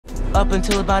Up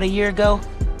until about a year ago,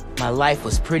 my life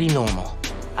was pretty normal.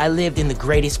 I lived in the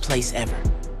greatest place ever.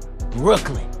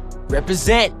 Brooklyn.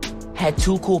 Represent. Had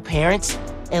 2 cool parents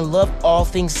and loved all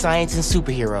things science and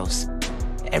superheroes.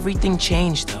 Everything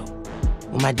changed, though,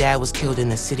 when my dad was killed in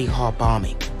the City Hall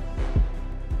bombing.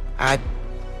 I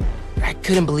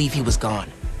couldn't believe he was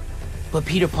gone. But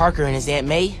Peter Parker and his Aunt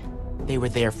May, they were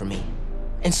there for me.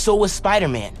 And so was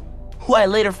Spider-Man, who I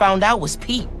later found out was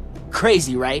Pete.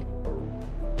 Crazy, right?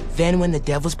 Then when the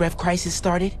Devil's Breath crisis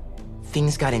started,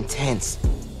 things got intense.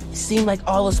 It seemed like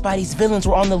all of Spidey's villains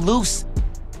were on the loose.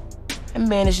 I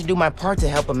managed to do my part to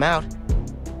help him out.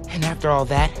 And after all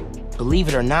that, believe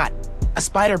it or not, a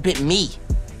spider bit me.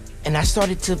 And I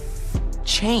started to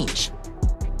change.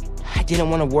 I didn't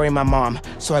want to worry my mom,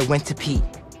 so I went to Pete.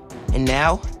 And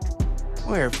now,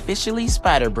 we're officially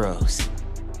Spider Bros.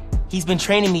 He's been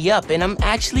training me up, and I'm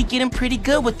actually getting pretty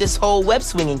good with this whole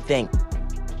web-swinging thing.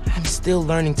 I'm still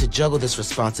learning to juggle this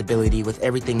responsibility with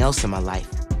everything else in my life.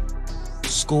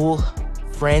 School,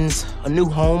 friends, a new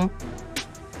home.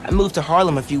 I moved to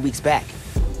Harlem a few weeks back.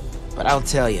 But I'll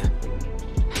tell you,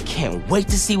 I can't wait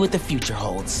to see what the future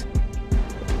holds.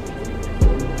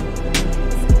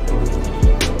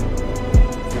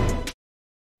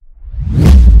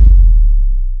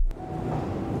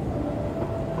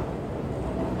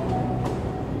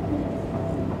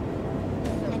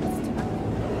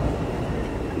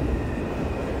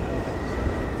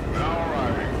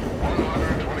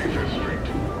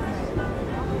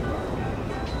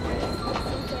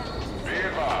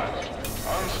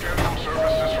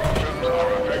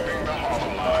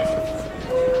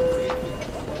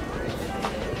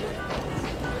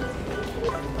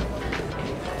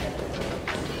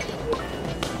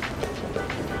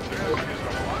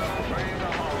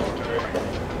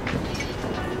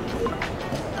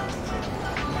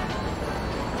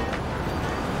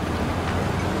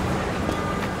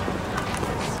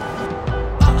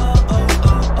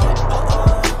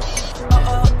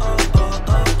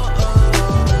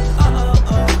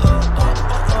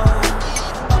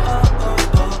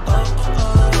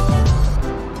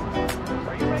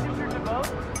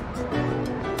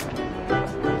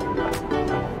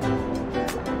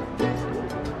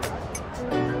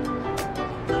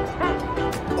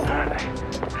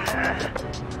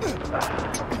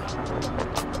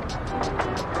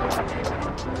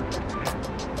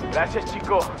 Gracias,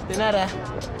 chico. De nada.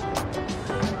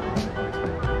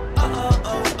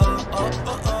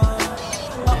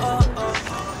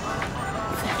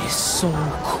 That is so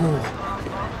cool.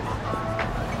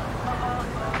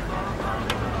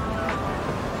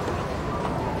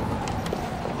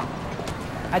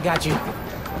 I got you.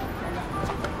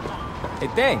 Hey,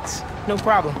 thanks. No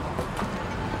problem.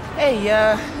 Hey,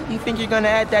 you think you're gonna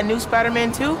add that new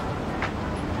Spider-Man too?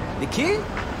 The kid?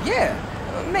 Yeah,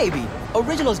 maybe.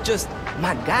 Original's just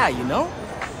my guy, you know?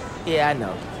 Yeah, I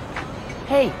know.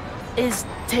 Hey, is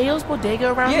Teo's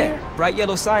bodega around here? Yeah, bright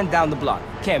yellow sign down the block.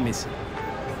 Can't miss it.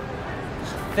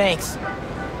 Thanks.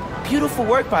 Beautiful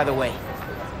work, by the way.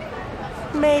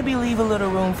 Maybe leave a little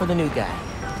room for the new guy,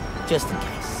 just in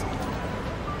case.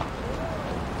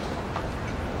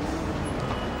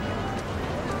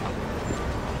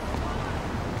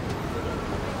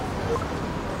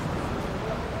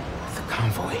 The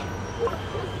convoy.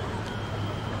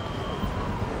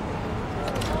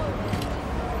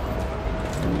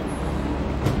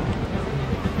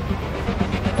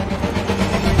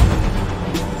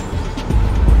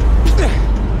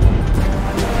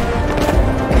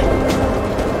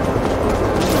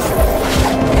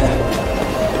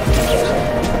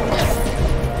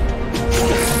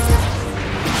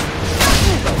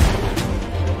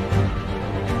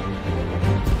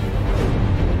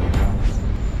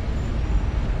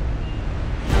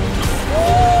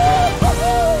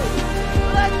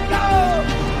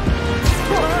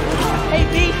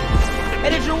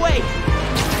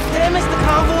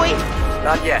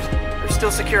 Not yet. They're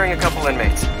still securing a couple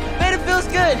inmates. Bet it feels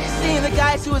good, seeing the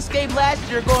guys who escaped last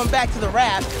year going back to the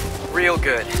raft. Real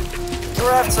good. The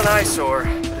raft's an eyesore,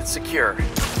 but it's secure.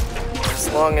 As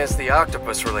long as the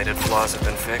octopus-related flaws have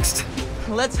been fixed.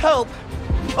 Let's hope.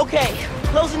 Okay,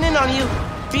 closing in on you.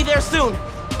 Be there soon.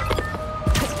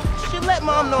 Should let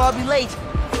Mom know I'll be late.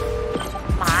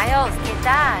 Miles, ¿qué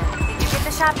tal? Did you get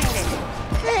the shopping list?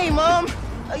 Hey, Mom.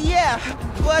 Yeah,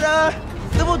 but,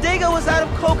 the bodega was out of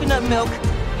coconut milk.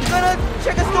 Gonna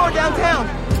check a store downtown.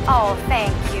 Oh,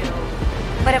 thank you.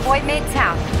 But avoid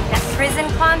Midtown. That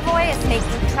prison convoy is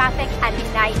making traffic a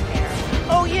nightmare.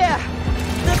 Oh, yeah.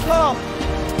 Good call.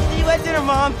 See you at dinner,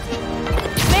 Mom.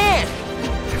 Man,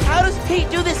 how does Pete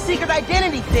do this secret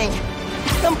identity thing?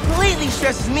 Completely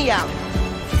stresses me out.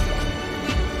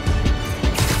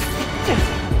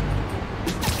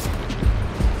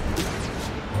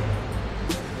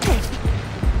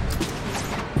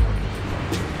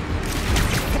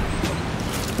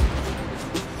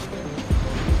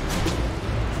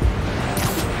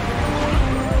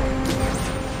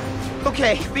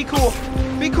 Okay, be cool.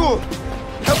 Be cool.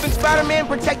 Helping Spider-Man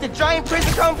protect a giant prison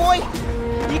convoy?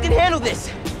 You can handle this.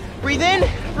 Breathe in,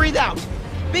 breathe out.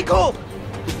 Be cool.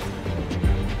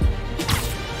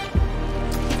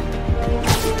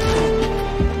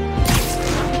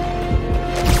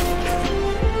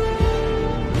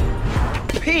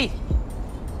 Pete!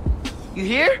 You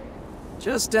here?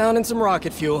 Just down in some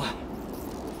rocket fuel.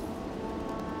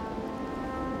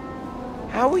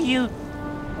 How are you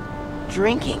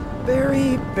drinking?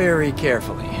 Very, very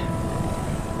carefully.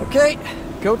 Okay,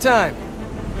 go time.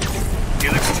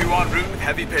 Helix 2 en route with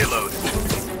heavy payload.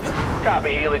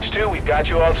 Copy, Helix 2. We've got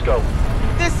you on scope.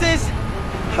 This is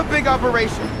a big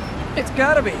operation. It's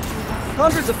gotta be.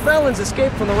 Hundreds of felons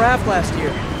escaped from the raft last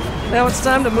year. Now it's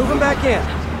time to move them back in.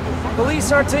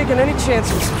 Police aren't taking any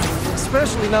chances,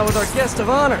 especially not with our guest of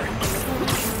honor.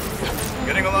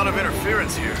 Getting a lot of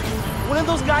interference here. One of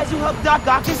those guys who helped Doc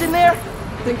Ock is in there?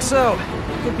 Think so.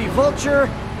 Could be Vulture,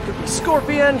 could be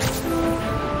Scorpion,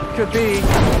 could be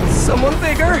someone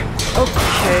bigger.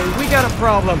 Okay, we got a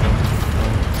problem.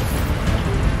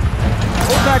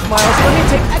 Hold back, Miles. Let me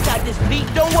take... I got this, Pete.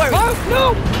 Don't worry. Oh,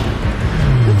 no!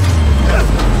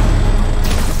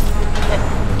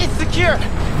 It's secure.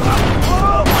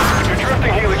 You're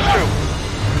drifting, Helix 2.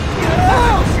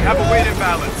 We have a weight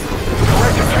imbalance.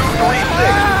 Director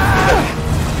 236.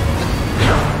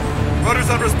 Rudder's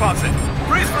unresponsive.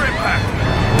 Brace for impact.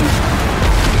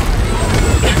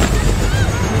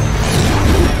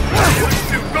 Helix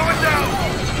 2 going down.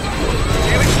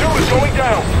 Helix 2 is going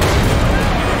down.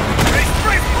 Brace,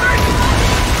 brace, brace!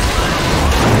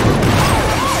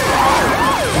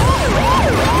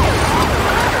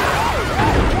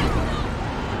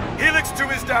 Helix 2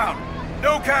 is down.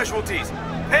 No casualties.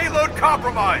 Payload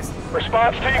compromised.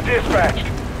 Response team dispatched.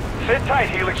 Sit tight,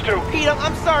 Helix 2. Pete,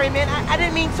 I'm sorry, man. I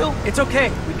didn't mean to. It's okay.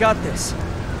 We got this.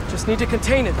 Just need to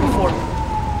contain it before...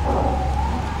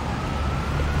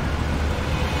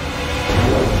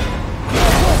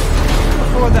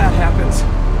 Before that happens.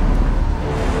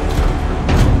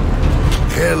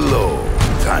 Hello,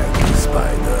 tiny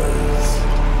spiders.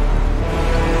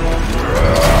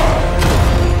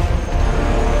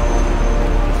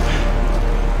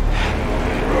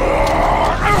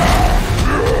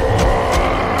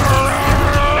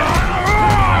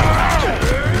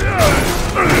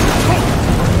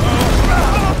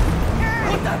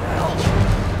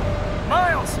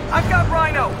 Miles, I've got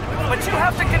Rhino, but you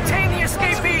have to contain the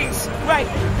escapees. Right.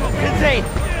 Contain.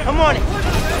 I'm on it.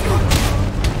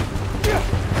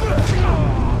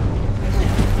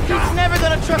 Pete's never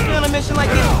gonna trust me on a mission like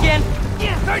this again.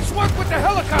 Nice work with the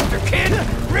helicopter, kid.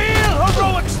 Real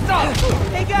heroic stuff.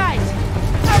 Hey, guys.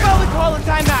 How about we call a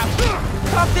timeout?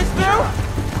 Talk this through?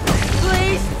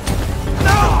 Please?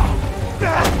 No!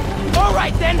 All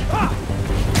right, then.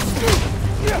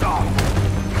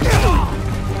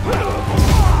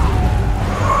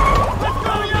 What's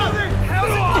going on there? How's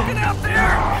it looking out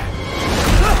there?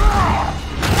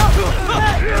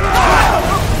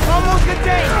 Almost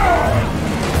contained.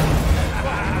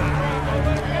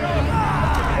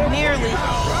 Nearly.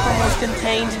 Almost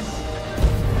contained.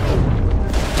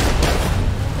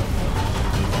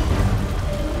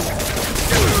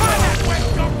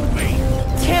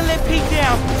 Can't let Pete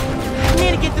down. I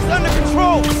need to get this under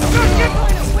control.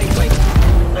 Wait.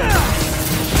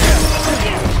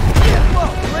 Whoa,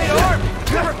 great arm.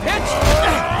 Never pitched.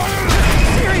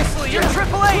 Seriously, you're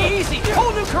AAA easy.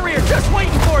 Whole new career just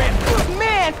waiting for you.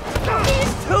 Man,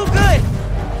 he's too good.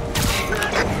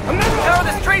 How are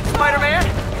the streets, Spider-Man?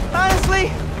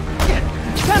 Honestly,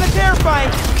 kind of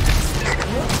terrifying.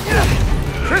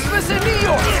 Christmas in New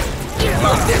York.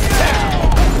 Look this town.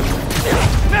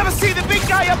 Never see the big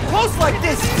guy up close like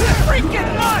this.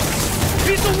 Freaking nuts.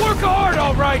 He's a work of art,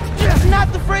 all right. That's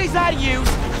not the phrase I use.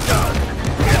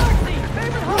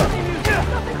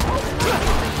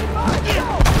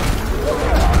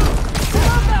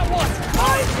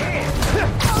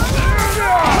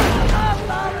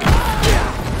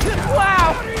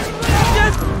 Wow!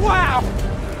 Just wow!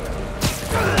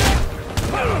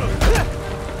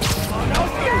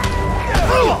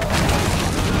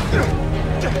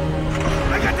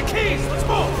 I got the keys. Let's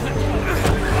move.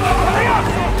 Hurry up.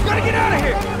 Gotta get out of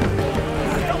here.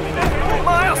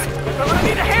 Miles, I'm gonna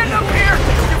need a hand up here.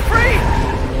 You're free.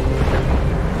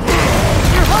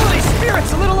 Your Holy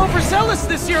Spirit's a little overzealous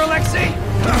this year, Alexei.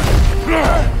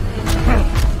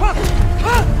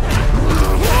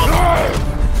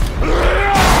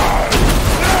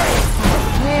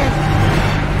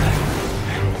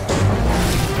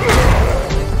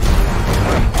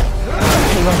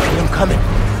 I'm coming.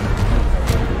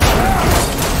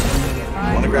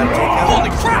 Want to grab a takeout? Holy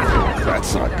crap!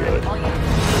 That's not good.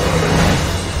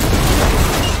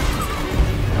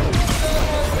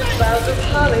 Clouds of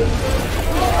honey.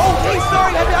 Oh, hey,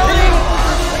 sorry, I'm helping!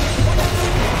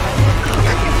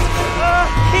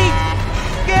 Pete,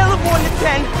 scale of 1 to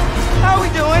 10. How we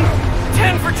doing?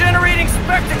 10 for generating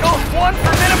spectacle, 1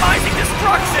 for minimizing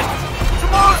destruction.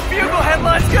 Tomorrow's Bugle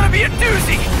headline's gonna be a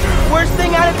doozy. Worst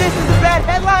thing out of this is a bad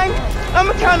headline?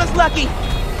 I'ma count us lucky.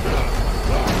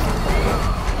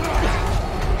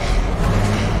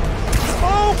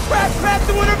 Oh, crap,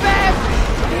 doing her bad!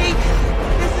 Pete,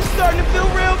 this is starting to feel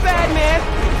real bad, man.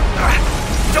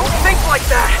 Don't think like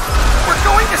that. We're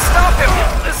going to stop him,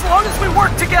 as long as we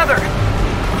work together.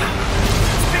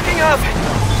 Speaking of,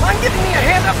 mind giving me a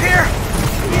hand up here?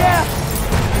 Yeah,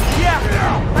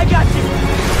 I got you.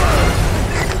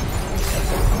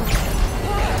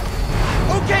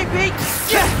 Okay, Pete.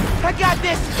 Yeah, I got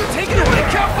this. Take it away,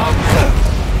 Capo!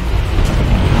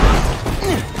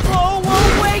 Whoa,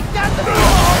 wait, that's the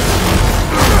ball.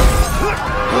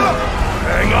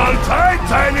 Hang on tight,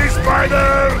 tiny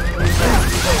spider!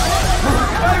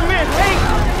 Spider-Man, hey!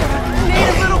 Need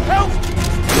a little help?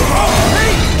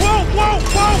 Hey! Whoa!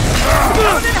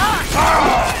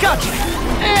 Gotcha!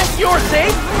 And you're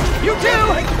safe! You too!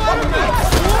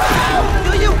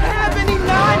 Do you have any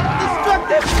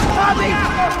non-destructive hobbies?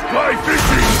 Fly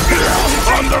fishing!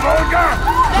 On the Volga!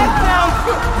 That sounds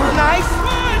nice!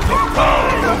 The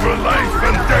power over life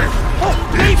and death! Oh,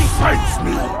 baby! Excites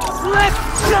me! Let's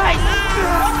nice!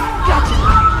 Gotcha!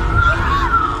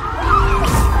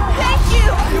 Thank you!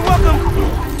 You're welcome!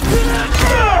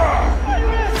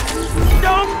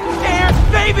 Don't scare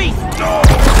babies! No!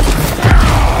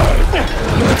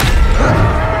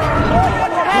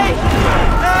 Hey!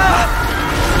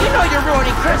 You know you're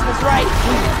ruining Christmas, right?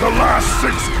 The last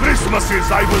 6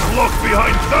 Christmases I was locked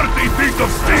behind 30 feet of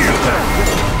steel!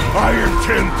 I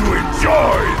intend to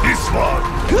enjoy this one!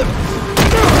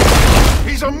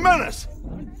 He's a menace!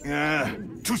 Yeah,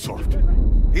 too soft.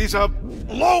 He's a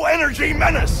low-energy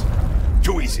menace!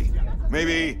 Too easy.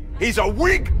 Maybe he's a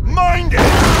weak-minded!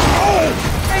 Oh!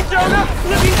 Hey, Jonah!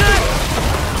 Looking good!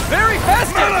 Very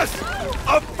festive! Menace!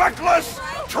 A feckless,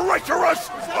 treacherous,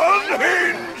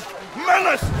 unhinged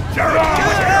menace!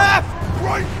 Jared!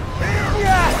 Right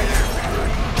here!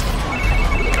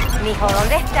 Mijo,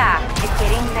 ¿dónde está? It's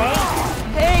getting late.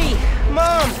 Hey,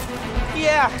 Mom!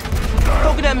 Yeah,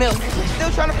 coconut milk. Still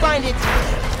trying to find it.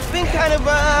 It's been kind of,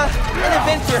 an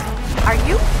adventure. Are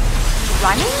you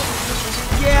running?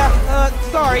 Yeah,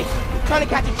 sorry. Trying to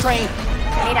catch a train.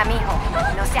 Mira, mijo,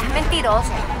 no seas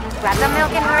mentiroso. Grab the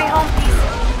milk and hurry home, please.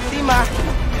 Sí, Ma.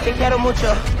 Te quiero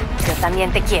mucho. Yo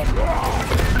también te quiero.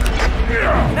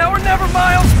 Now or never,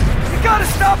 Miles! You gotta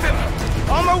stop him!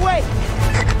 On my way!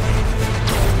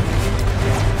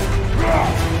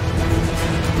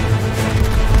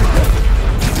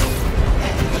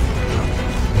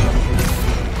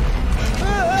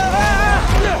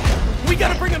 We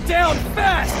gotta bring him down,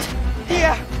 fast!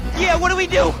 Yeah, what do we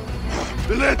do?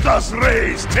 Let us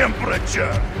raise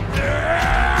temperature!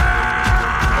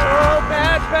 Oh,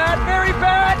 bad, very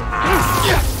bad!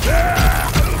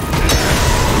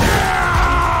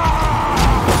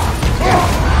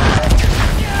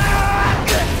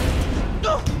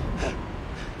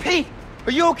 Pete,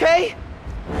 are you okay?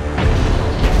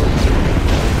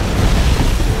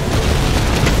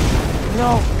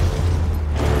 No.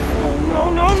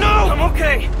 No! I'm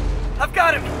okay. I've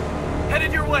got him.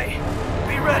 Headed your way.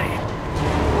 Be ready.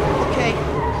 Okay.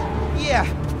 Yeah.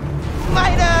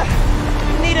 Might,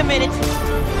 need a minute.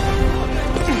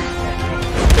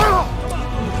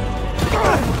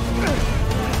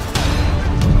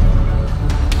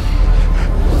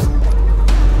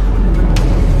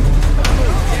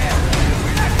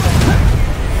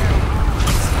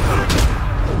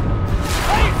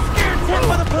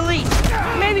 For the police.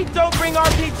 Maybe don't bring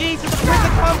RPGs to the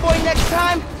prison convoy next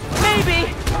time.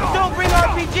 Maybe don't bring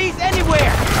RPGs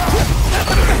anywhere.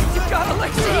 You got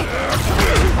Alexei.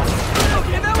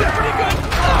 Okay, that was pretty good.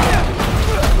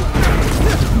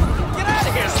 Get out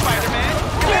of here, Spider-Man.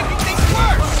 You're making things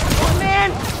worse. Oh,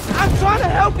 man, I'm trying to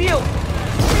help you.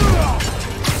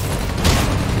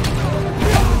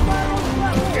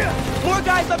 More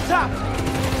guys up top.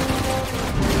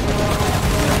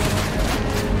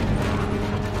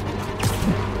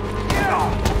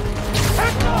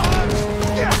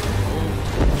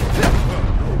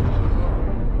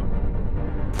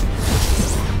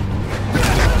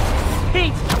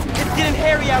 Pete, it's getting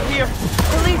hairy out here.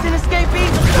 Police and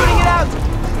escapees are shooting it out.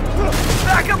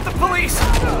 Back up the police.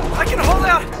 I can hold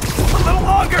out a little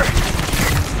longer.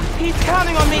 He's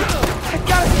counting on me. I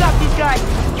gotta stop these guys.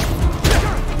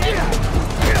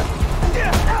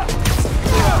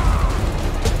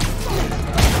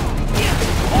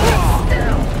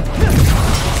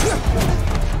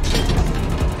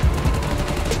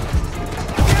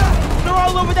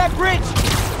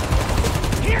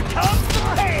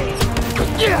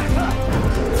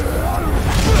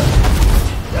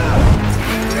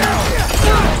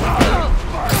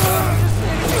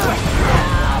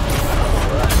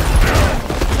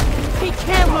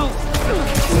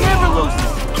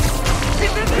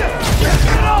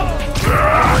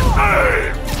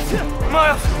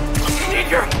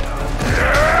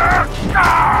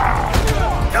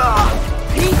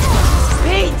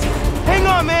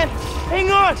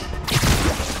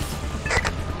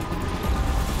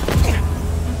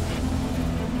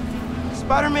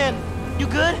 Spider-Man, you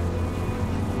good?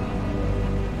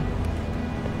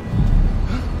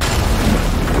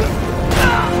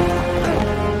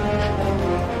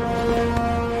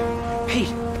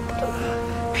 Pete!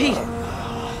 Pete!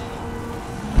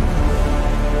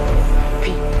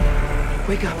 Pete,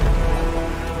 wake up.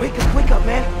 Wake up,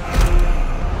 man.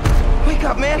 Wake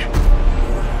up, man.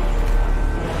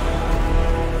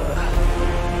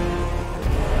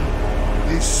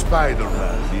 This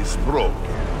Spider-Man is broken.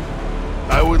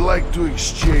 I would like to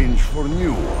exchange for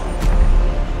new one.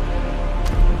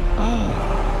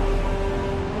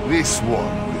 This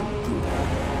one will do.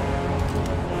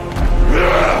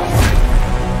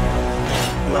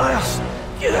 Miles,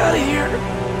 get out of here.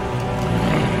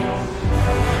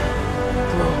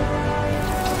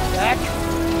 Back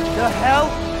the hell?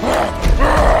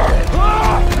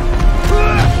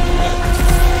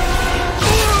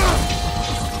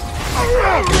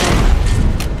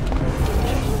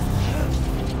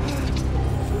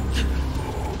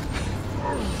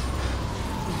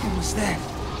 What was that?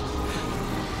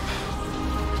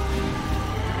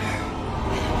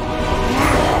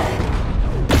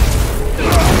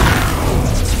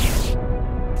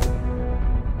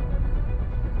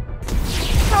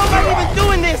 How am I even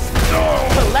doing this?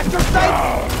 Electrocyte?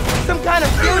 Some kind of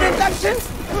field induction?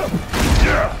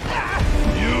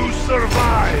 You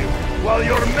survive while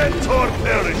your mentor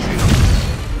perishes.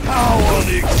 How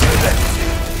unexpected!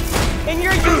 And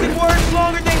you're using words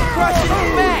longer than crush and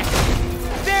smash!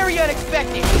 Very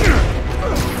unexpected!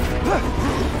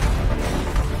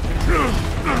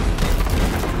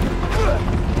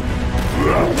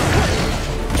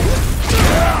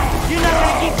 You're not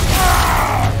gonna keep...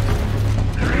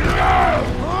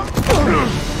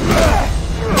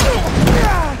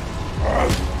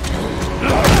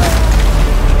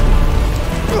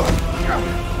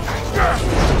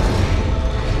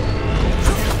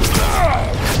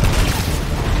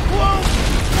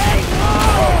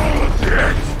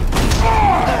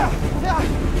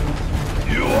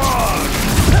 You are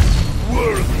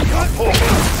worthy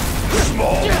opponent,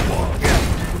 small one.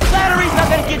 Flattery's not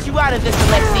gonna get you out of this,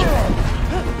 Alexei.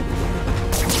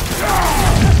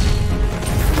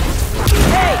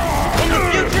 Hey, in the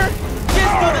future,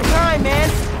 just do the time, man.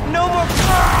 No more...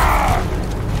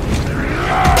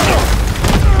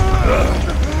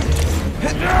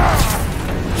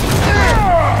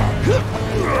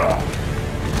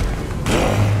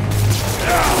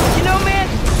 You know, man,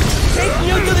 taking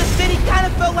you through the city kind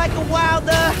of felt like a wild,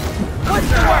 what's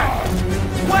the word?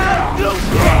 Wild goose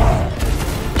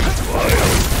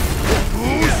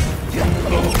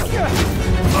chase!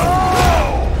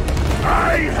 Oh! I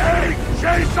hate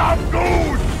chase of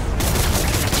goose!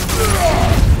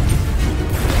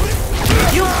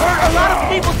 You've hurt a lot of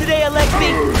people today,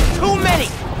 Alexei. Too many.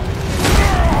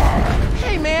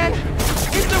 Hey, man,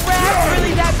 is the raft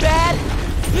really that bad?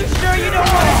 You sure you don't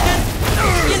want to just...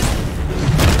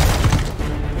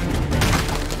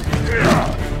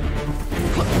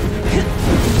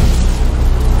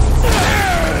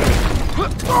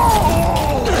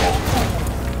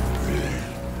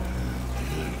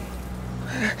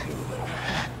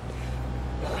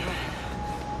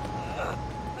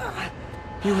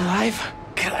 You alive?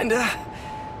 Kinda.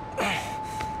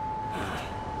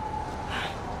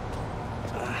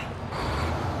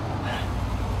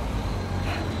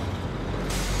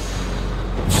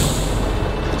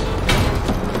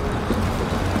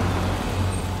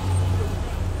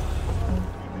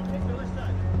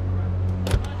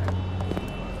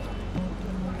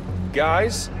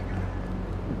 Guys?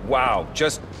 Wow,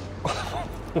 just...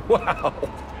 wow.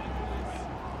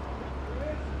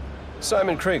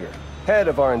 Simon Krieger, head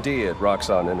of R&D at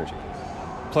Roxxon Energy.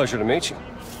 Pleasure to meet you.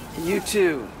 You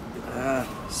too.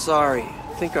 Sorry.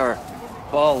 I think our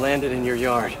ball landed in your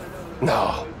yard.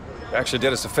 No, actually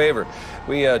did us a favor.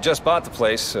 We just bought the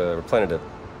place. We're planning to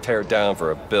tear it down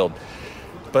for a build.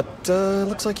 But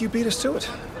looks like you beat us to it.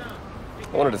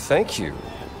 I wanted to thank you,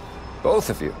 both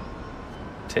of you.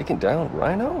 Taking down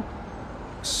Rhino?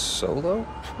 Solo?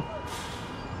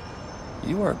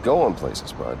 You are going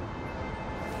places, bud.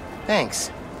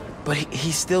 Thanks. But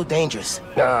he's still dangerous.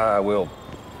 We'll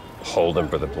hold him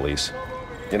for the police.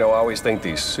 You know, I always think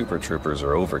these super troopers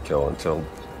are overkill until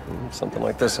something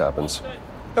like this happens.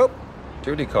 Oh,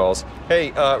 duty calls.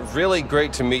 Hey, really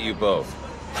great to meet you both.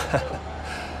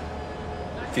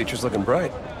 Future's looking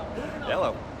bright.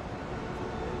 Hello.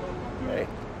 Hey.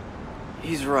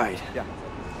 He's right. Yeah.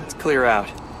 Let's clear out.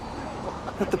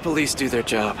 Let the police do their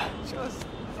job.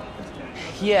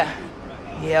 Yeah,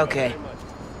 okay.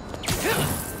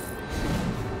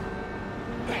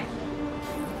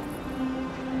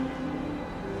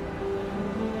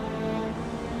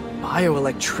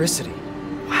 Bioelectricity.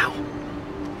 Wow.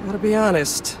 Gotta be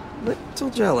honest, little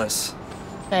jealous.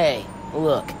 Hey,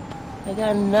 look. I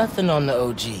got nothing on the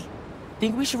OG.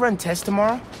 Think we should run tests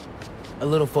tomorrow? A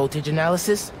little voltage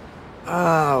analysis?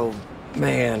 Oh,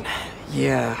 man.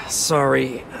 Yeah,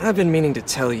 sorry. I've been meaning to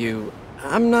tell you,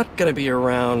 I'm not gonna be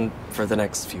around for the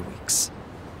next few weeks.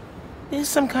 Is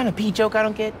some kind of pee joke I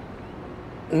don't get?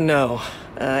 No.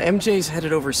 MJ's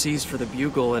headed overseas for the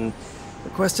Bugle and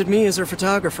requested me as her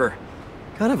photographer.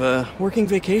 Kind of a working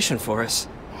vacation for us.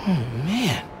 Oh,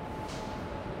 man.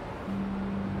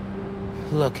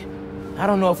 Look, I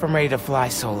don't know if I'm ready to fly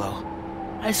solo.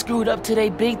 I screwed up today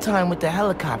big time with the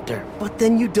helicopter. But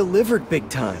then you delivered big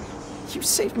time. You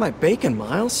saved my bacon,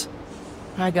 Miles.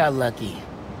 I got lucky.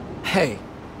 Hey,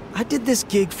 I did this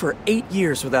gig for 8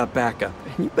 years without backup,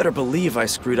 and you better believe I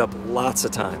screwed up lots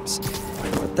of times.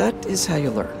 But that is how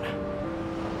you learn.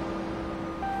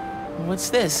 What's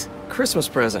this? Christmas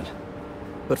present.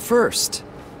 But first,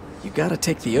 you gotta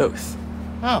take the oath.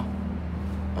 Oh.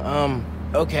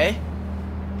 Okay.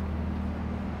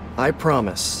 I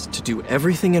promise to do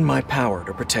everything in my power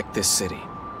to protect this city.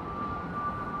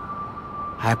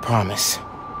 I promise.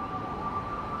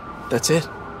 That's it?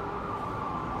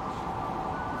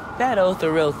 That oath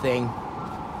a real thing?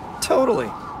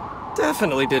 Totally.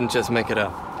 Definitely didn't just make it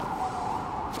up.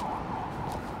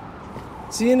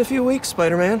 See you in a few weeks,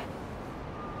 Spider-Man.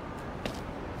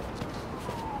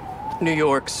 New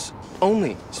York's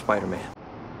only Spider-Man.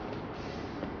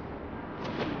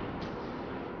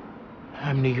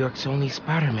 I'm New York's only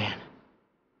Spider-Man.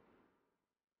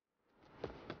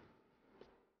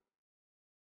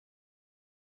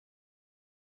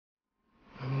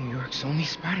 I'm New York's only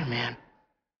Spider-Man.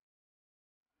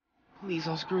 Please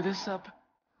don't screw this up.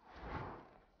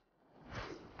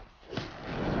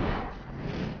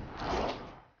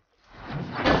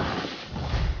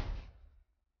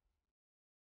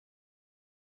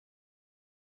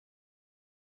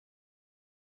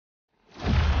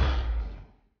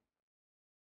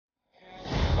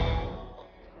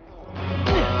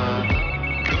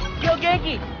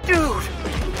 Dude!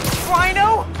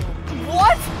 Rhino?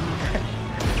 What?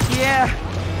 Yeah.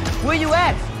 Where you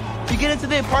at? You get into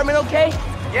the apartment okay?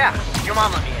 Yeah, your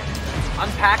mom let me in.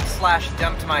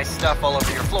 Unpacked/dumped my stuff all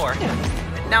over your floor.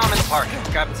 And now I'm in the park,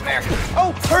 grabbing some air.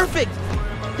 Oh, perfect!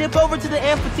 Dip over to the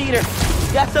amphitheater.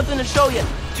 Got something to show you.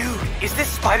 Dude, is this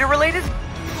spider-related?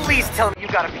 Please tell me you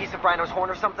got a piece of Rhino's horn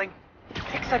or something. The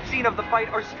pics I've seen of the fight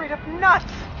are straight up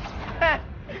nuts!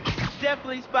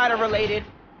 Definitely spider-related.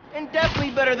 And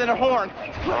definitely better than a horn.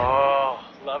 Oh,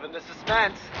 loving the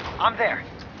suspense. I'm there.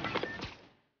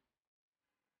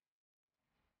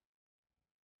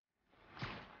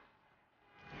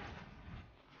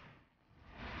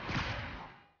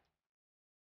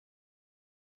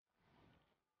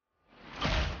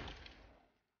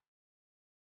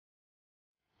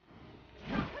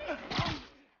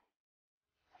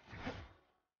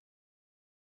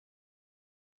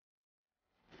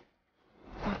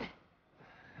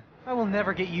 I will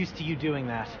never get used to you doing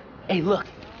that. Hey, look.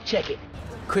 Check it.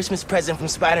 Christmas present from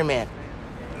Spider-Man.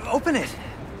 Open it.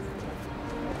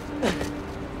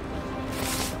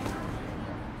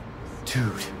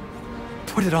 Dude,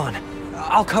 put it on.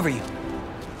 I'll cover you.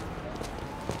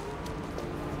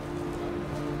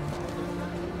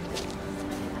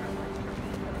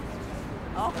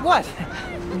 What?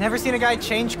 Never seen a guy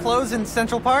change clothes in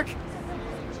Central Park?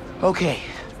 Okay.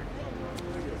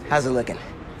 How's it looking?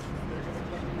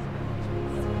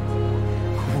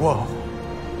 Whoa.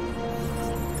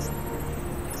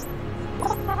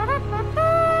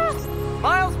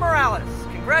 Miles Morales,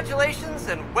 congratulations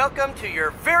and welcome to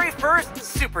your very first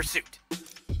super suit.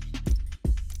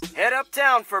 Head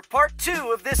uptown for part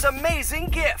 2 of this amazing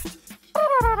gift.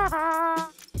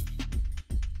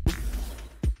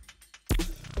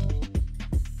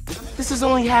 This is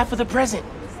only half of the present.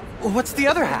 What's the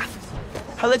other half?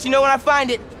 I'll let you know when I find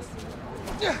it.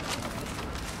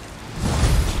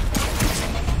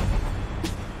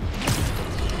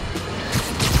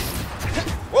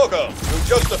 Welcome to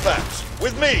Just the Facts,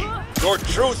 with me, your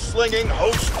truth-slinging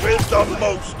host with the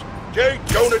most, J.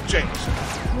 Jonah Jameson.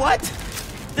 What?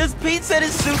 Does Pete set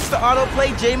his suits to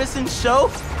autoplay Jameson's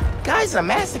show? Guy's a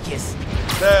masochist.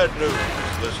 Bad news,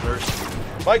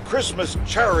 listeners. My Christmas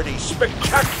charity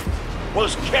spectacular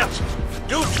was canceled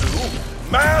due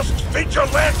to masked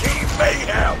vigilante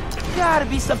mayhem. Gotta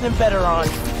be something better on.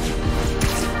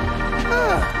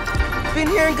 Been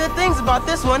hearing good things about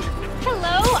this one.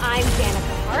 Hello, I'm Danica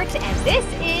Hart, and this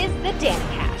is the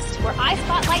Danicast, where I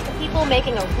spotlight the people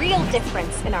making a real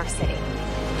difference in our city.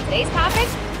 Today's topic?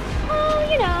 Oh,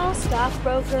 you know,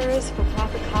 stockbrokers,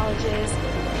 for-profit colleges,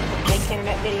 Makes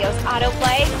internet videos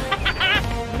autoplay.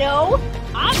 No,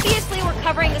 obviously we're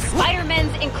covering the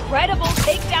Spider-Man's incredible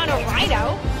takedown of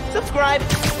Rhino. Subscribe.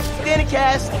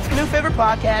 Danicast, new favorite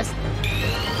podcast.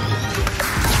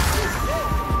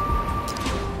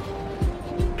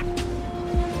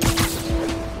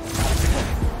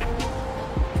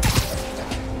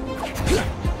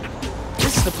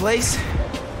 This is the place.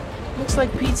 Looks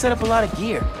like Pete set up a lot of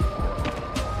gear.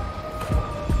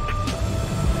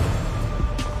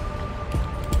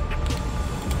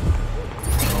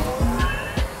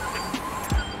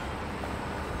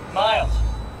 Miles,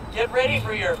 get ready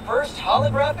for your first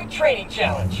holographic training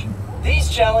challenge. These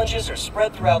challenges are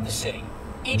spread throughout the city.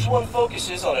 Each one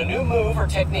focuses on a new move or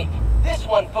technique. This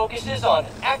one focuses on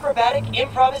acrobatic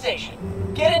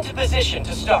improvisation. Get into position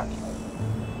to start.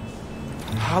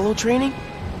 Holo training?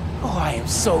 Oh, I am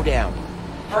so down.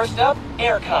 First up,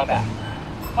 air combat.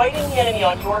 Fighting the enemy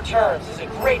on your terms is a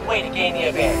great way to gain the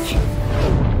advantage.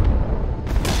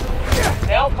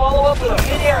 Now follow up with a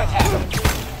mid-air attack.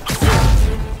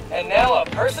 And now a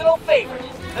personal favorite,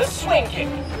 the swing kick.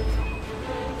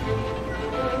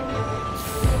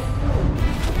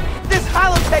 This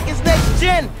holotech is next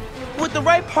gen. With the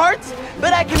right parts,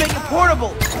 bet I can make it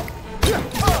portable.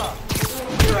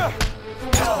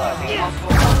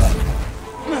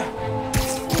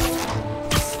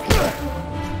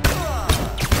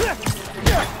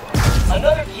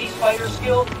 Another key fighter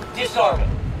skill, disarming.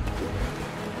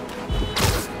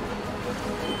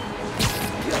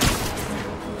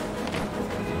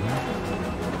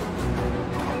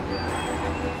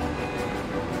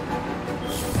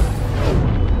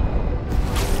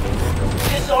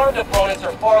 Disarmed opponents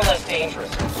are far less dangerous,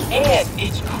 and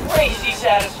it's crazy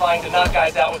satisfying to knock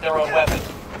guys out with their own weapons.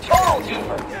 Total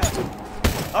twofer.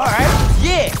 Alright,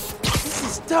 yeah, this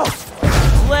is dope.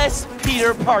 Bless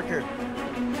Peter Parker.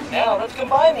 Now let's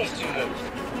combine these two moves.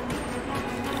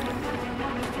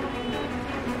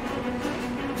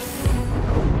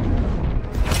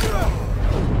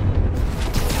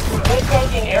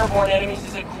 Web-slinging airborne enemies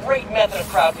is a great method of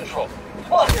crowd control.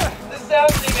 Plus, the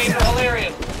sounds they make are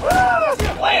hilarious.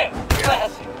 Blam!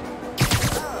 Classic.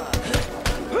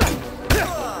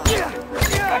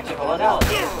 Practical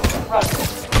analysis. Run.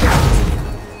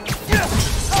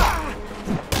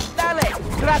 Dale,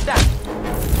 grata.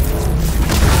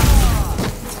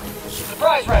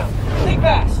 Surprise round. Think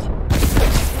fast.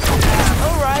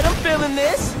 Alright, I'm feeling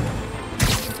this.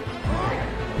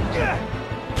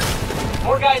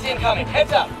 More guys incoming.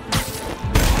 Heads up.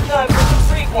 Time for some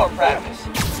freeform practice.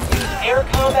 Use air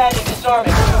combat and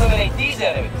disarming to eliminate these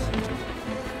enemies.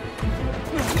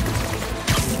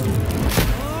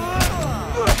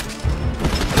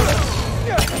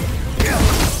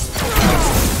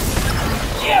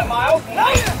 Yeah, Miles.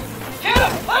 Nice. Get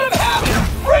him. Let him have it.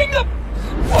 Bring the...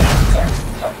 Whoa, sorry.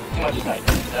 Too much tonight.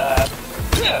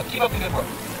 Yeah, keep up the good work.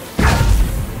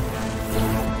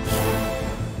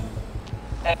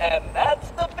 And that's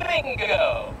the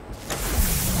bingo.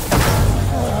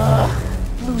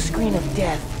 Blue screen of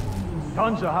death.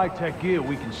 Tons of high-tech gear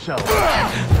we can sell.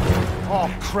 Oh,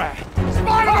 crap.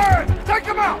 Spider-Man! Take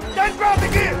him out! Then grab the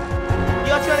gear!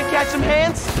 Y'all trying to catch some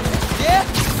hands? Yeah?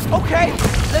 Okay,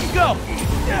 let's go.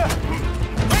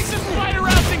 Make some spider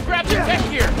routes and grab the tech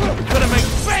gear. We're gonna make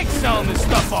bank selling this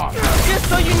stuff off. Just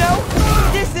so you know,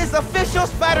 this is official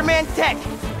Spider-Man tech.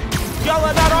 Y'all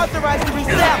are not authorized to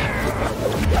resell.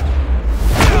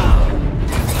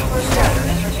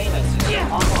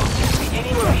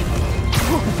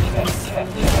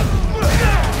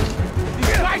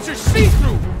 These guys are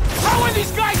see-through. How are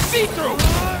these guys see-through?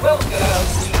 Welcome to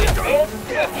the advanced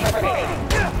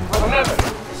Remember,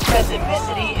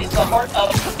 specificity is the heart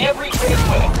of every great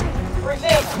weapon. For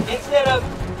example, instead of,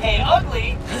 hey,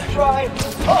 ugly, try,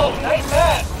 oh, nice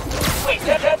mask. Wait,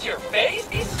 that's your face?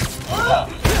 Ugh.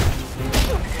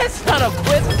 That's not a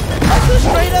quip. That's a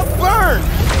straight-up burn.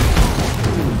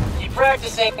 Keep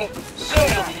practicing. Soon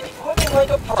you'll be equipping like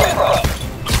a pro.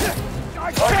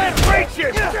 I can't reach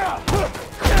it!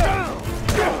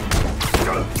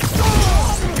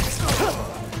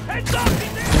 Heads up in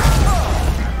there!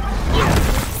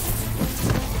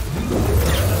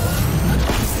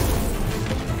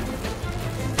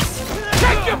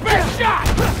 Take your best shot!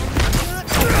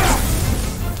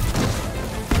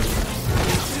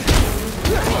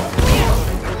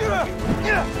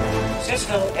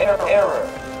 System error.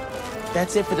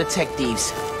 That's it for the tech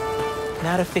thieves.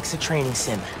 Now to fix a training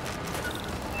sim.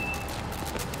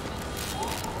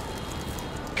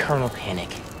 Kernel panic.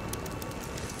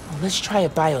 Well, let's try a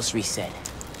BIOS reset.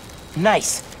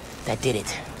 Nice! That did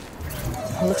it.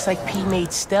 Well, looks like P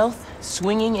made stealth,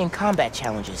 swinging, and combat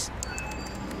challenges.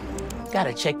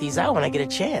 Gotta check these out when I get a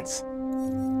chance.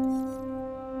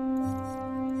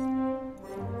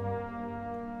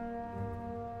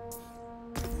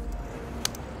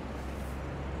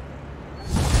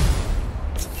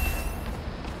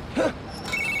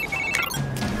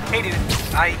 Hey dude,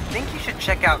 I think you should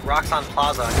check out Roxxon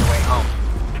Plaza on your way home.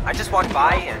 I just walked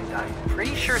by and I'm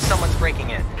pretty sure someone's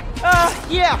breaking in.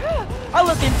 Yeah. I'll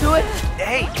look into it.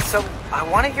 Hey, so I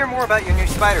want to hear more about your new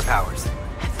spider powers.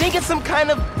 I think it's some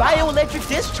kind of bioelectric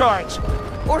discharge.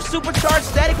 Or supercharged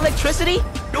static electricity.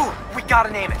 Ooh, we gotta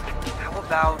name it. How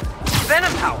about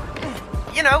venom power?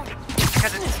 You know,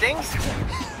 because it stings.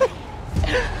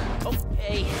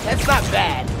 Okay, that's not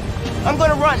bad. I'm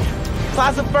gonna run.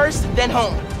 Plaza first, then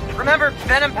home. Remember,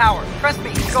 venom power. Trust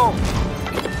me, it's gold.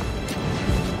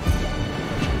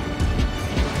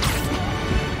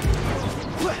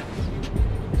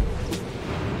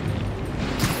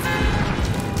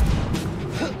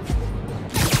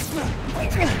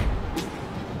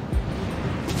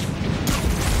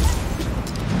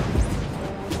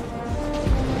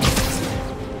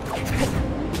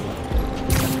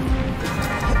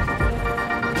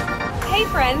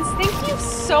 Friends, thank you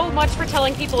so much for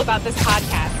telling people about this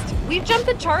podcast. We've jumped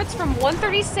the charts from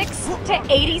 136 to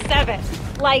 87.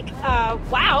 Like,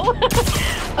 wow.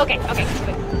 Okay.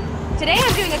 Today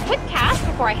I'm doing a quick cast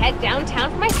before I head downtown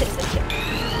for my citizenship.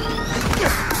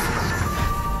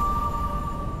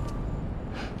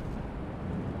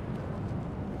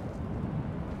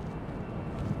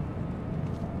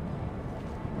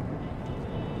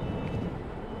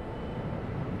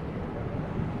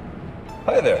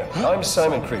 Hi there, I'm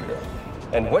Simon Krieger,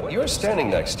 and what you're standing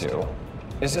next to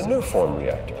is a new form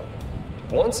reactor.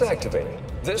 Once activated,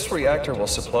 this reactor will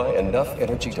supply enough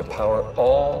energy to power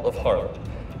all of Harlem.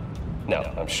 Now,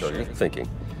 I'm sure you're thinking,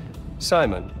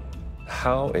 Simon,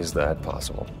 how is that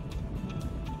possible?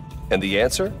 And the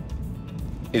answer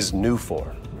is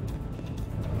Nuform.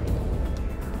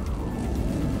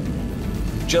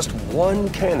 Just one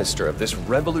canister of this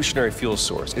revolutionary fuel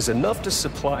source is enough to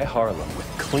supply Harlem with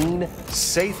clean,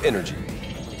 safe energy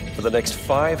for the next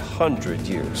 500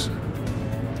 years.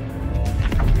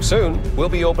 Soon, we'll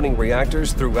be opening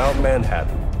reactors throughout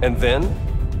Manhattan, and then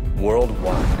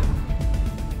worldwide.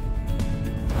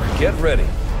 Get ready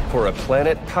for a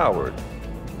planet powered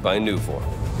by Nuform.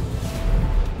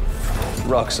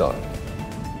 Roxxon,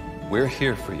 we're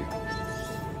here for you.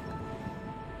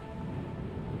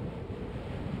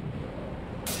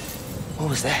 What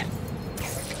was that?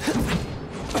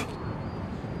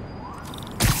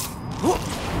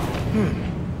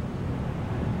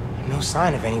 No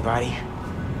sign of anybody.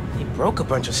 They broke a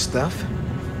bunch of stuff.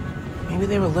 Maybe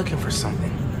they were looking for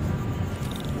something.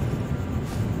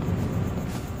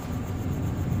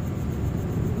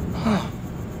 Huh.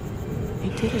 They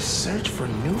did a search for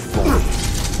Nuform.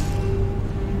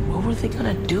 What were they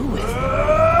gonna do with it?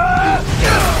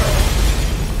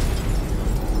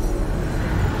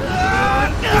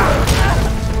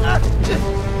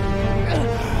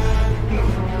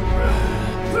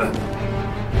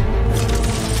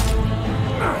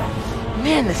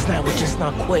 Man, this night was just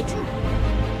not quit.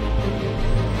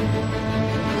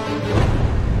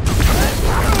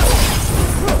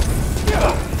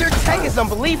 Their tech is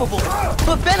unbelievable,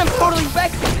 but Venom's totally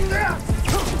wrecked it.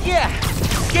 Yeah,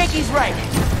 Genki's right.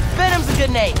 Venom's a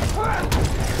good name.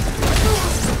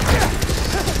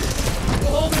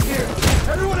 We'll hold it here.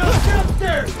 Everyone else get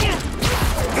upstairs.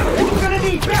 We're gonna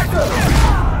need backup.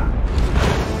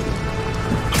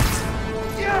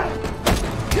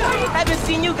 Haven't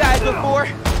seen you guys before.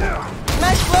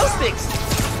 Nice glow sticks.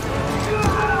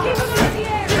 Keep them in the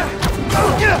air.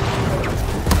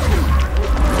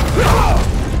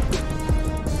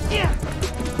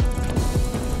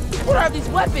 What are these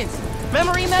weapons?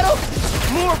 Memory metal?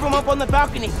 More of them up on the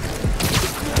balcony.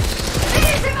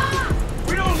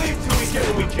 We don't leave till we get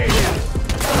what we came in.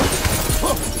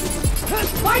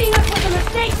 Fighting us was a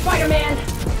mistake, Spider-Man!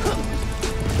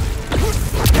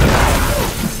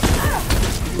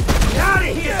 Get out of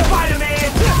here, Spider-Man!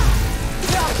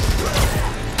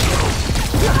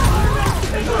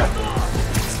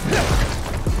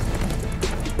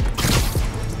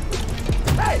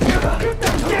 Hey, get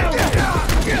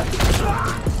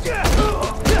you're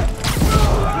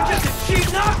just a cheap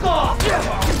knockoff!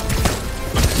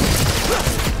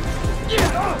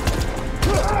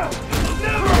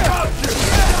 Never about you!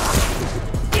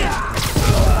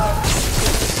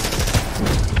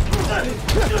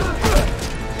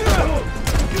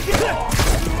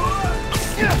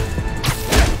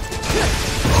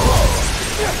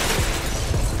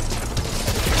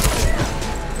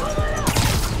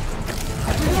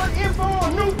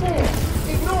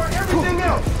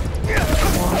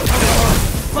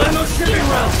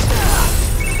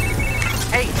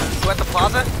 at the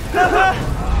plaza?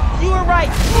 You were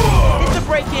right. It's a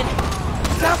break-in.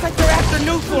 Sounds like they're after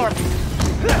Nuform.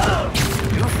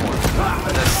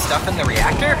 Nuform? The stuff in the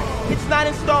reactor? It's not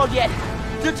installed yet.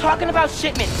 They're talking about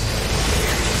shipments.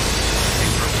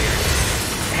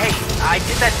 Hey, I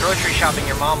did that grocery shopping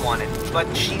your mom wanted, but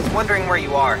she's wondering where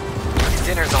you are.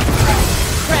 Dinner's on the way.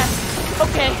 Crap.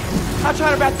 Okay, I'll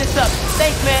try to wrap this up.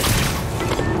 Thanks, man.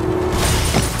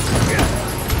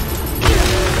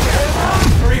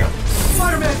 Hurry up!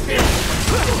 Spider-Man's here!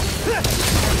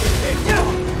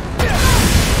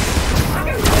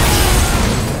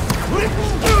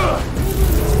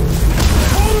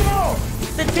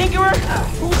 The Tinkerer?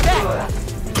 Who's that?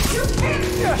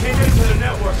 Came into the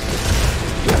network.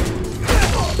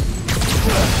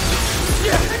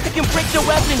 They can break their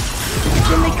weapons,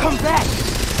 then they come back.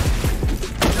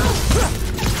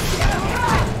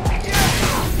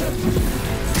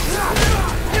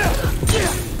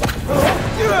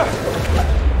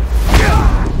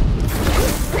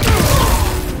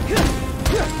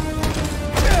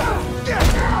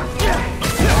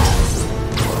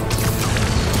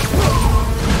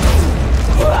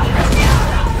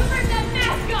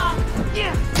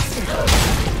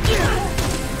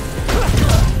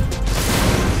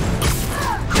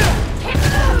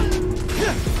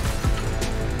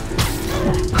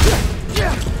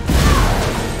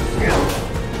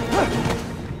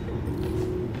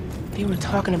 They were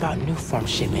talking about Nuform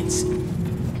shipments.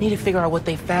 I need to figure out what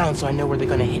they found so I know where they're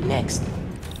gonna hit next.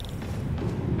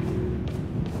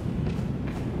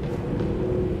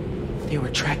 They were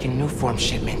tracking Nuform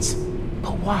shipments.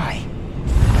 But why?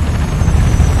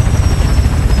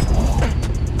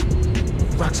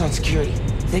 Rock's on security.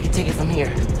 They can take it from here.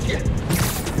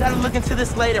 Gotta look into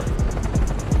this later.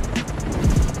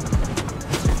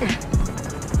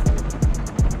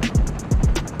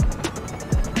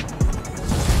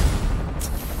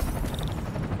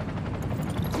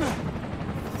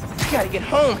 Gotta get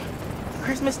home.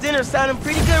 Christmas dinner's sounding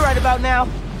pretty good right about now.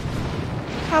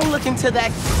 I'll look into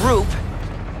that group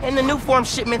and the Nuform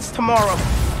shipments tomorrow.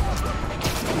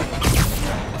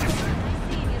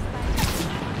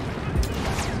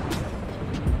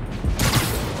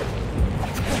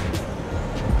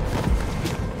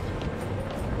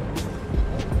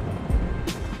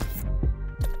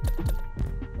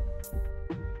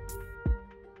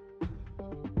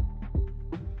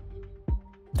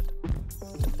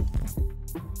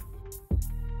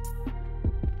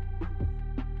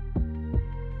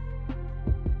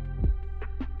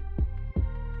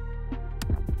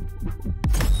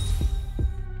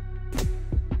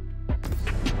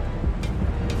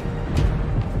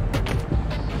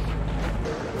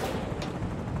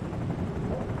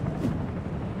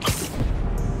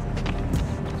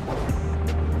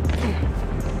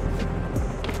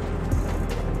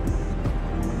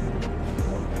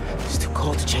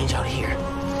 To change out here.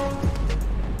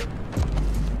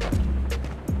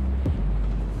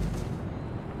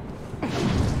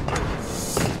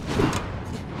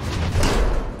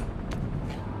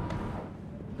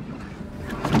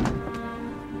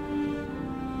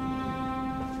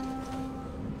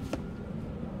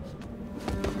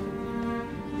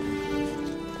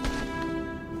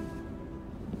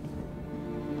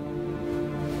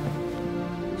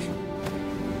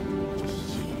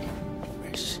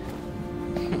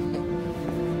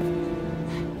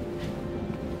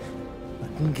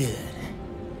 Good.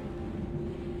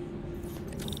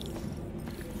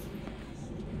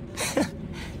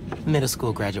 Middle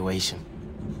school graduation.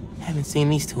 Haven't seen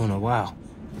these two in a while.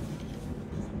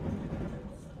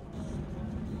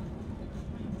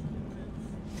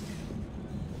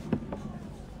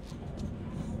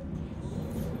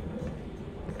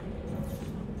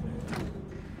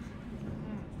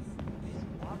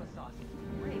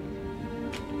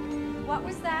 What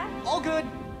was that? All good.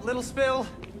 Little spill.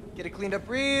 Get it cleaned up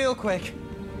real quick.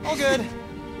 All good.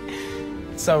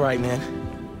 It's all right, man.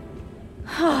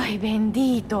 Ay,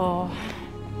 bendito.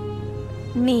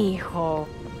 Mi hijo.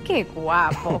 Qué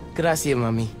guapo. Gracias,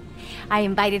 mami. I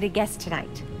invited a guest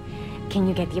tonight. Can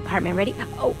you get the apartment ready?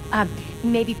 Oh,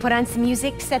 maybe put on some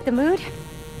music to set the mood?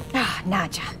 Ah,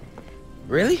 Naja.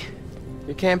 Really?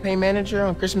 Your campaign manager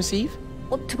on Christmas Eve?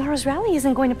 Well, tomorrow's rally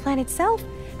isn't going to plan itself.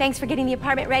 Thanks for getting the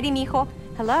apartment ready, mijo.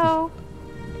 Hello?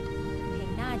 Hey,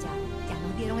 Naja, ya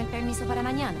nos dieron el permiso para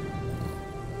mañana.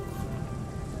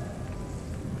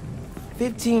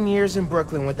 15 years in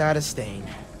Brooklyn without a stain.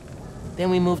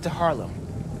 Then we moved to Harlem.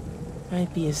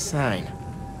 Might be a sign.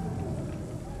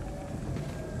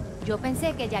 Yo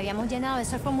pensé que ya habíamos llenado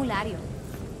ese formulario.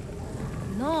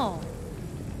 No.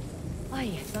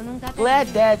 Ay, esto nunca te...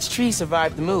 Glad Dad's tree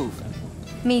survived the move.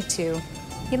 Me too.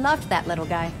 He loved that little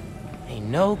guy. Ain't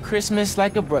no Christmas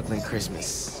like a Brooklyn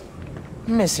Christmas.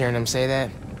 Miss hearing him say that.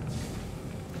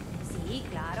 Sí,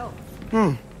 claro.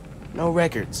 No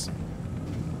records.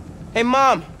 Hey,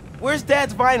 Mom, where's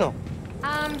Dad's vinyl?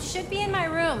 Should be in my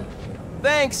room.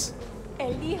 Thanks.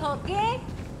 ¿Él dijo qué?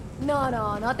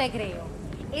 No te creo.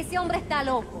 Ese hombre está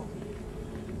loco.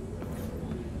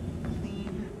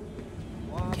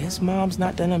 Guess Mom's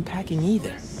not done unpacking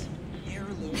either.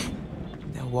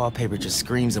 That wallpaper just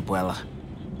screams Abuela.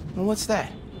 Well, what's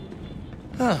that?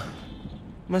 Huh.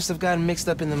 Must have gotten mixed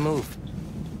up in the move.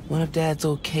 One of Dad's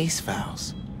old case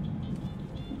files.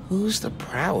 Who's the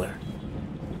Prowler?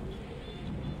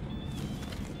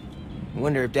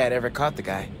 Wonder if Dad ever caught the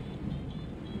guy.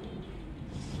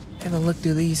 Haven't looked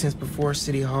through these since before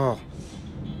City Hall.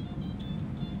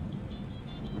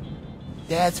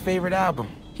 Dad's favorite album.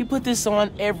 He put this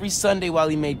on every Sunday while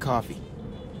he made coffee.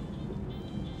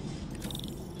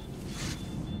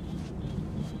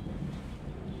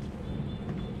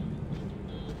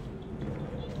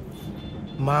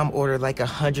 Mom ordered like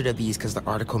 100 of these because the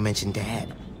article mentioned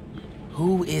Dad.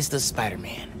 Who is the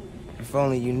Spider-Man? If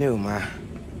only you knew, Ma.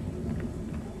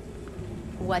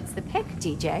 What's the pick,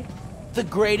 DJ? The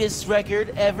greatest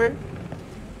record ever?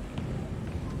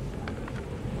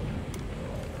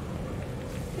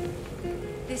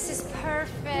 This is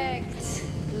perfect.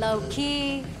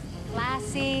 Low-key,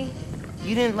 classy.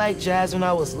 You didn't like jazz when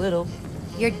I was little.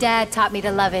 Your dad taught me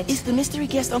to love it. Is the mystery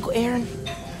guest Uncle Aaron?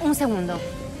 Un segundo.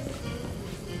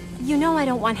 You know I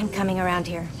don't want him coming around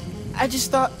here. I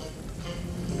just thought...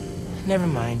 Never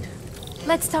mind.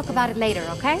 Let's talk about it later,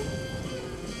 okay?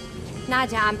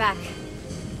 Nadia, I'm back.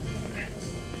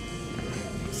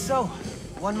 So,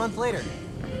 1 month later.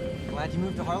 Glad you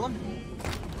moved to Harlem?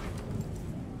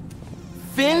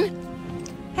 Finn?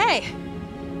 Hey!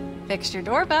 Fixed your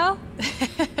doorbell.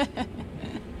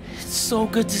 It's so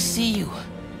good to see you.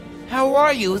 How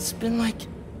are you? It's been like...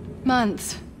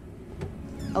 Months.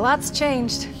 A lot's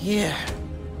changed. Yeah,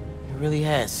 it really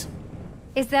has.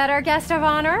 Is that our guest of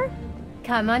honor?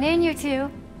 Come on in, you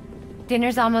two.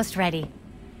 Dinner's almost ready.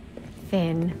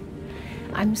 Finn,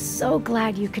 I'm so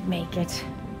glad you could make it.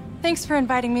 Thanks for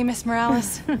inviting me, Miss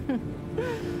Morales.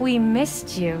 We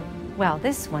missed you. Well,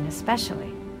 this one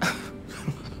especially.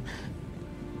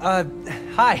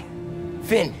 Hi.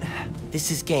 Finn,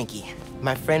 this is Genki,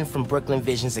 my friend from Brooklyn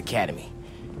Visions Academy.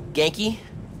 Genki,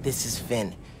 this is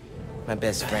Finn, my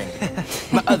best friend.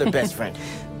 My other best friend.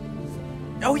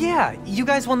 Oh yeah, you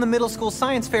guys won the middle school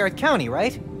science fair at County,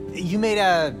 right? You made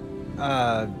a...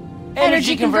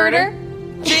 Energy converter?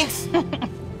 Jinx!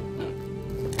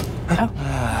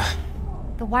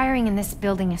 The wiring in this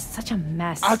building is such a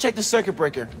mess. I'll check the circuit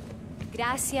breaker.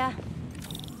 Gracias.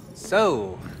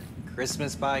 So,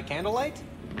 Christmas by candlelight?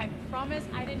 I promise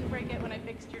I didn't break it when I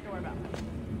fixed your doorbell.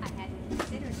 I hadn't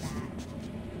considered that.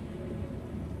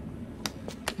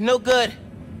 No good.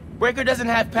 Breaker doesn't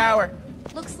have power.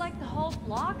 Looks like the whole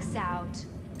block's out.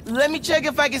 Let me check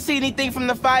if I can see anything from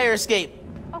the fire escape.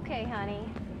 Okay, honey,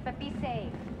 but be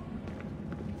safe.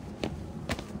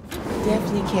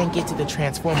 Definitely can't get to the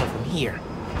transformer from here.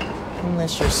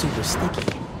 Unless you're super sticky.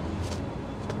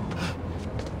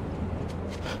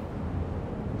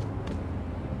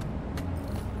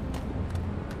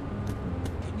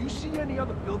 Can you see any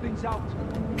other buildings out?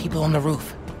 People on the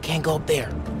roof. Can't go up there.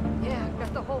 Yeah,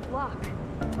 got the whole block.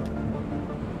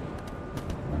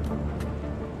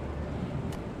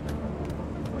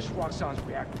 Wish Roxanne's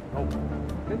reactor would open.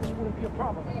 Then this wouldn't be a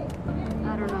problem. I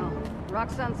don't know.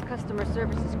 Roxanne's customer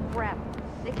service is crap.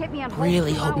 They kept me on hold.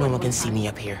 Really 2 hope no hours one can one see time. me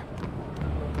up here.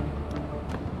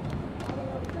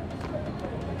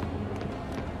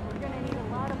 We're gonna need a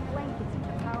lot of blankets if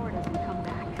the power doesn't come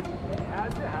back. It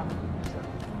has to happen.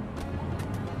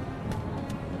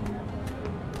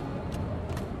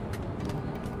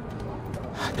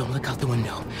 Don't look out the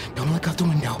window. Don't look out the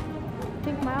window.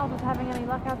 Think Miles is having any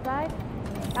luck outside?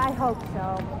 I hope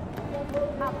so.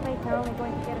 Hot plates are only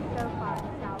going to get us so far in the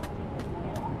south.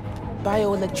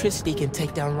 Bioelectricity can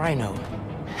take down Rhino.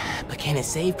 But can it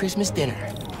save Christmas dinner?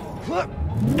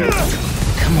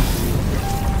 Come on.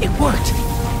 It worked!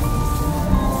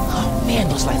 Oh man,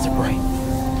 those lights are bright.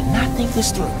 Did not think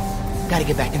this through. Gotta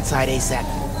get back inside ASAP.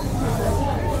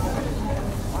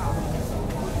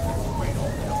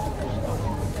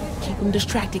 Keep him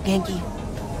distracted, Genki.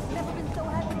 Never been so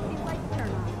happy to see lights turn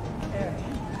on.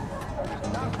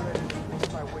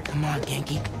 Come on,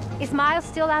 Genki. Is Miles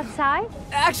still outside?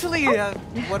 Actually,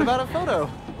 what about a photo?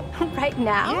 Right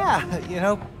now? Yeah, you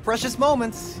know, precious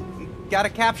moments. You gotta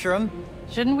capture them.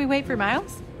 Shouldn't we wait for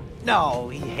Miles? No,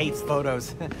 he hates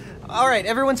photos. All right,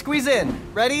 everyone squeeze in.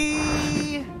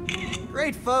 Ready?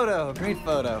 Great photo, great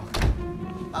photo.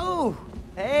 Oh,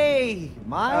 hey,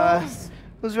 Miles.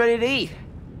 Who's ready to eat?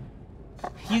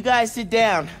 You guys sit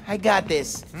down. I got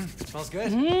this. Smells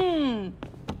good.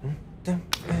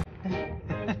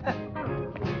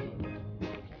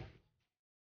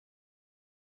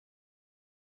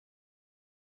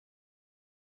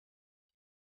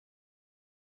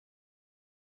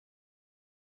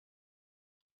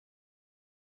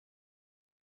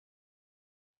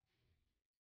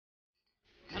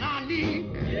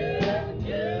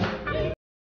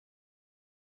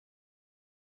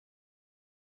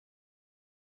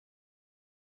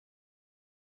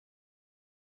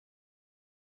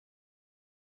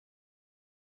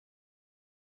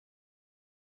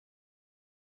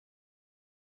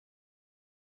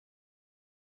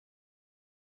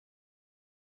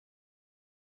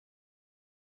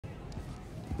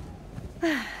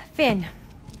 Finn,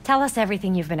 tell us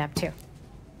everything you've been up to.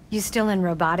 You still in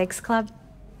robotics club?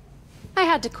 I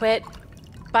had to quit,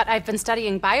 but I've been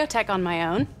studying biotech on my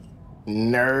own.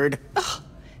 Nerd. Ugh,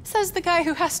 says the guy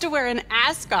who has to wear an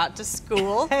ascot to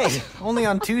school. Hey, only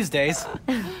on Tuesdays.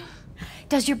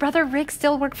 Does your brother Rick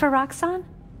still work for Roxxon?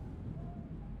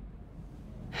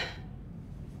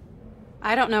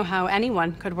 I don't know how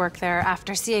anyone could work there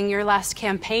after seeing your last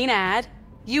campaign ad.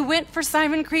 You went for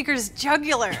Simon Krieger's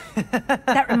jugular.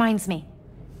 That reminds me.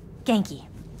 Genki,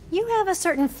 you have a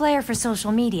certain flair for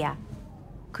social media.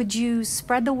 Could you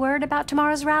spread the word about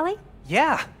tomorrow's rally?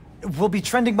 Yeah, we'll be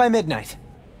trending by midnight.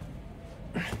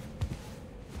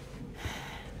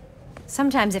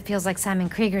 Sometimes it feels like Simon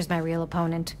Krieger's my real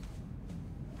opponent.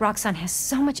 Roxxon has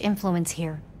so much influence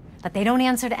here that they don't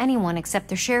answer to anyone except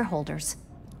their shareholders.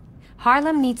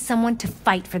 Harlem needs someone to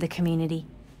fight for the community.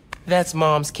 That's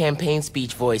Mom's campaign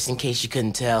speech voice, in case you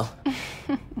couldn't tell.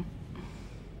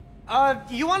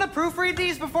 You want to proofread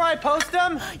these before I post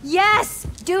them? Yes!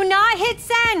 Do not hit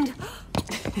send!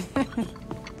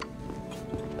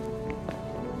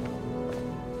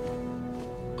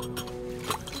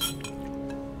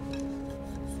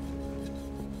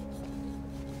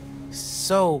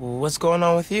 So, what's going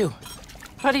on with you?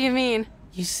 What do you mean?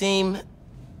 You seem...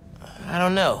 I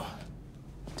don't know.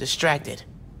 Distracted.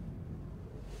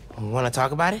 Want to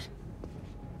talk about it?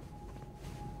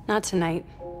 Not tonight.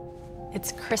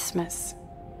 It's Christmas.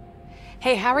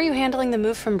 Hey, how are you handling the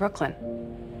move from Brooklyn?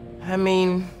 I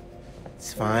mean,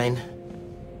 it's fine.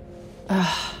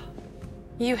 Ugh.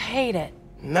 You hate it.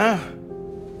 No.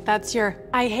 That's your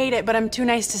I hate it, but I'm too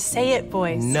nice to say it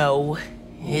voice. No.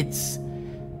 It's...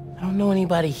 I don't know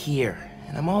anybody here,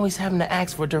 and I'm always having to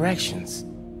ask for directions.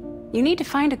 You need to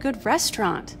find a good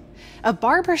restaurant. A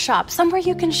barber shop, somewhere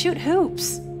you can shoot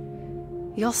hoops.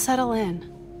 You'll settle in.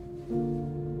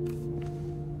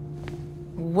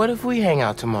 What if we hang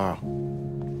out tomorrow?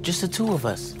 Just the two of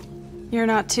us. You're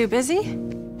not too busy?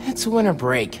 It's winter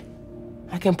break.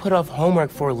 I can put off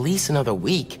homework for at least another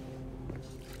week.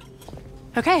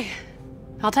 Okay.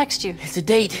 I'll text you. It's a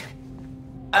date.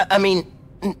 I mean,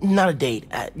 not a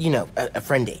date. You know, a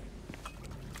friend date.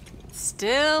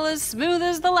 Still as smooth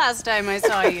as the last time I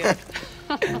saw you.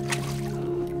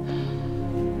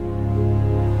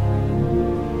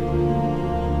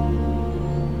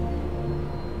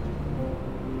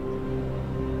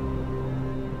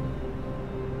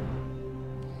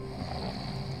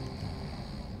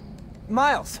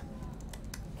 Miles.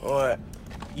 What?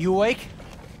 You awake?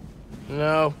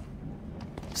 No.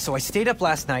 So I stayed up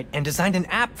last night and designed an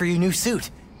app for your new suit.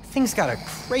 Thing's got a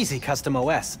crazy custom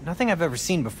OS, nothing I've ever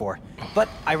seen before. But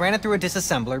I ran it through a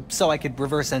disassembler so I could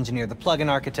reverse engineer the plugin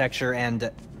architecture and...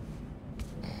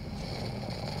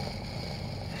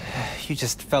 You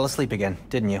just fell asleep again,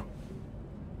 didn't you?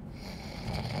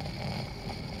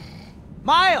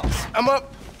 Miles! I'm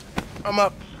up. I'm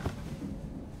up.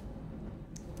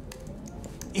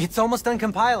 It's almost done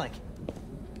compiling.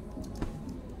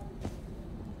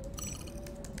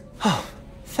 Oh,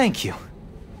 thank you.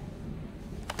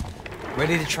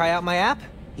 Ready to try out my app?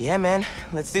 Yeah, man.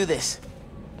 Let's do this.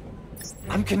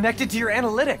 I'm connected to your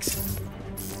analytics.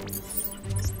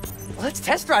 Let's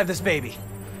test drive this baby.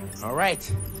 All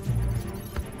right.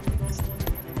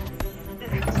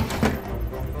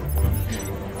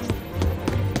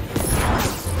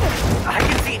 I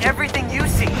can see everything you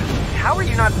see. How are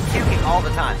you not puking all the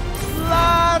time?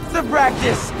 Lots of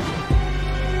practice.